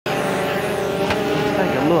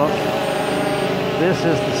look. This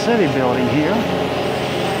is the city building here.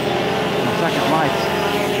 The second light's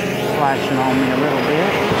flashing on me a little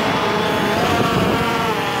bit.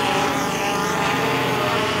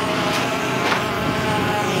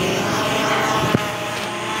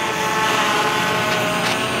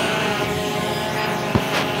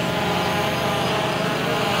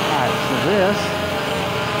 Alright, so this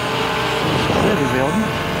is the city building.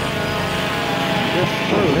 Just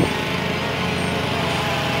through it.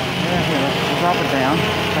 Yeah, here, let's drop it down,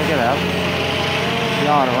 take it up,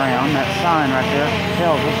 yacht around. That sign right there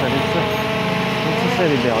tells us that it's a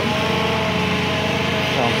city building.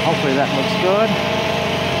 So hopefully that looks good.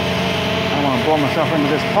 I don't want to blow myself into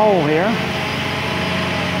this pole here.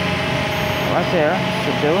 Right there,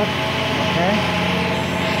 should do it. Okay.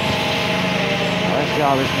 Well, let's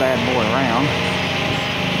yaw this bad boy around.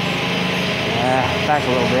 Back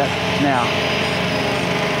a little bit. Now,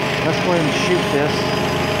 let's go ahead and shoot this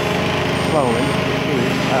slowly. Shoot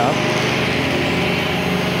it up.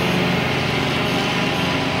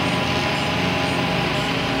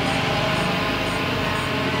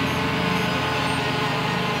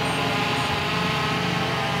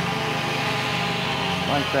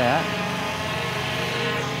 Like that.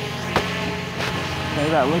 Okay,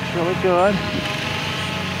 that looks really good.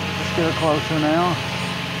 Let's get her closer now.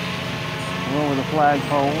 We're over the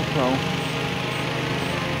flagpole, so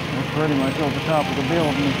we're pretty much over top of the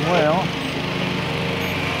building as well.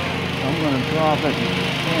 So I'm going to drop it in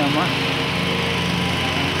the camera.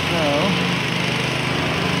 So,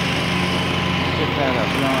 get that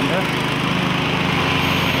up yonder.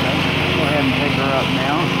 Okay, go ahead and take her up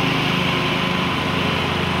now.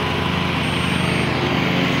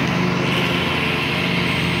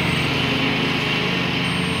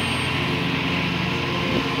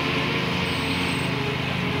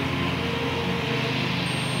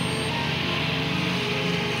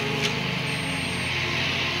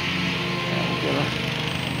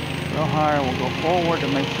 Higher, we'll go forward to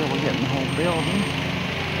make sure we're getting the whole building.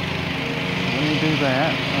 When you do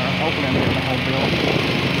that, hopefully I'm getting the whole building.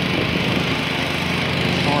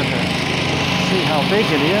 It's hard to see how big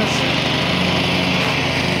it is.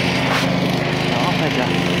 So I'll take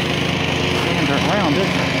a gander around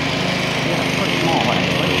it. Yeah, it's pretty small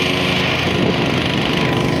actually.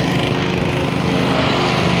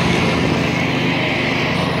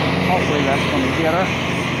 Hopefully that's going to get her.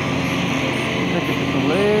 I think it's just a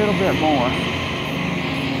little bit more.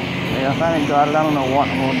 Yeah, if I ain't got it, I don't know what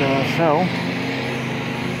I'm going to do. So,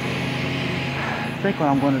 I think what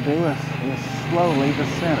I'm going to do is slowly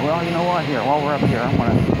descend. Well, you know what? Here, while we're up here, I'm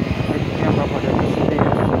going to take the camera up like I just did.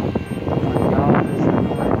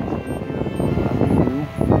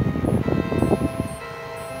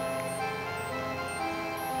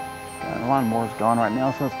 The lawnmower's gone right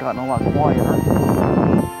now, so it's gotten a lot quieter.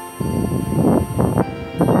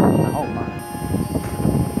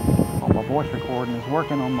 Voice recording is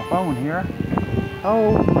working on my phone here.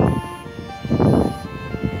 Oh!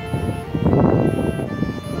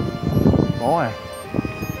 Boy.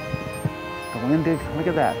 The wind did, look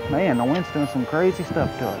at that. Man, the wind's doing some crazy stuff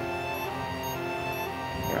to it.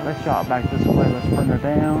 Here, let's yaw it back this way. Let's bring her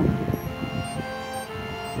down.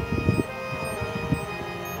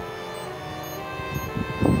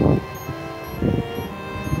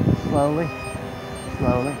 Slowly.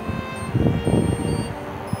 Slowly.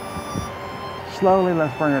 Slowly,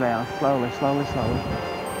 let's bring her down. Slowly, slowly, slowly.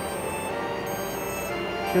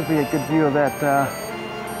 Should be a good view of that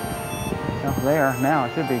there. Now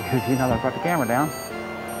it should be a good view now that I've got the camera down.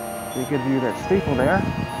 Be a good view of that steeple there.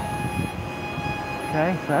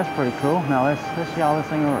 Okay, so that's pretty cool. Now let's yaw this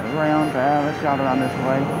thing around. Let's yaw it around this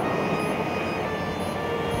way.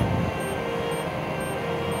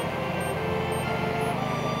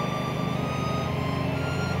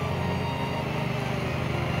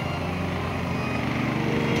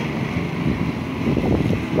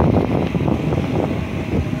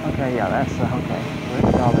 Okay, yeah, that's okay. So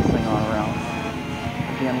let's draw this thing on around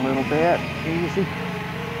again a little bit. Easy.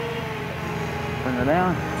 Bring her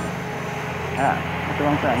down. That's the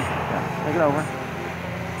wrong thing. Yeah, take it over.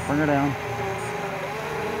 Bring her down.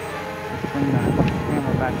 Let's bring the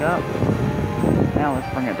camera back up. Now let's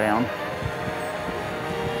bring it down.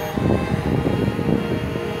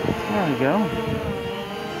 There we go.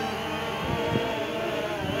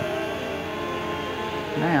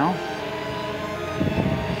 Now,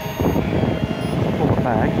 pull it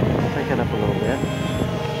back, take it up a little bit.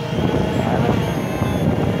 Alright, let's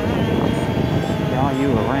yaw you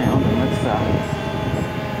around and let's, the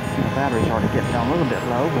battery's already getting down a little bit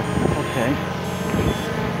low, but that's okay.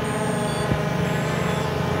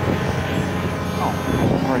 Oh,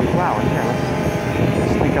 already flowers. Here,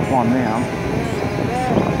 let's on them.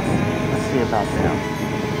 Let's see about them.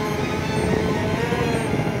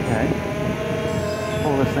 Okay.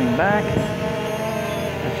 Pull this thing back.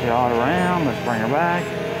 Let you out around. Let's bring her back.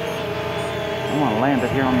 I'm going to land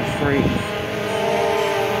it here on the street.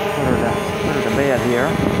 Put her to bed here.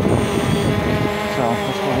 So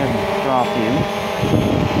let's go ahead and drop you.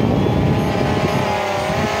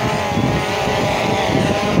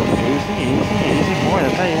 Easy, easy, easy. Boy, I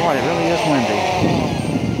tell you what, it really is windy.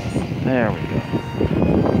 There we go.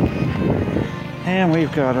 And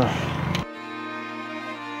we've got a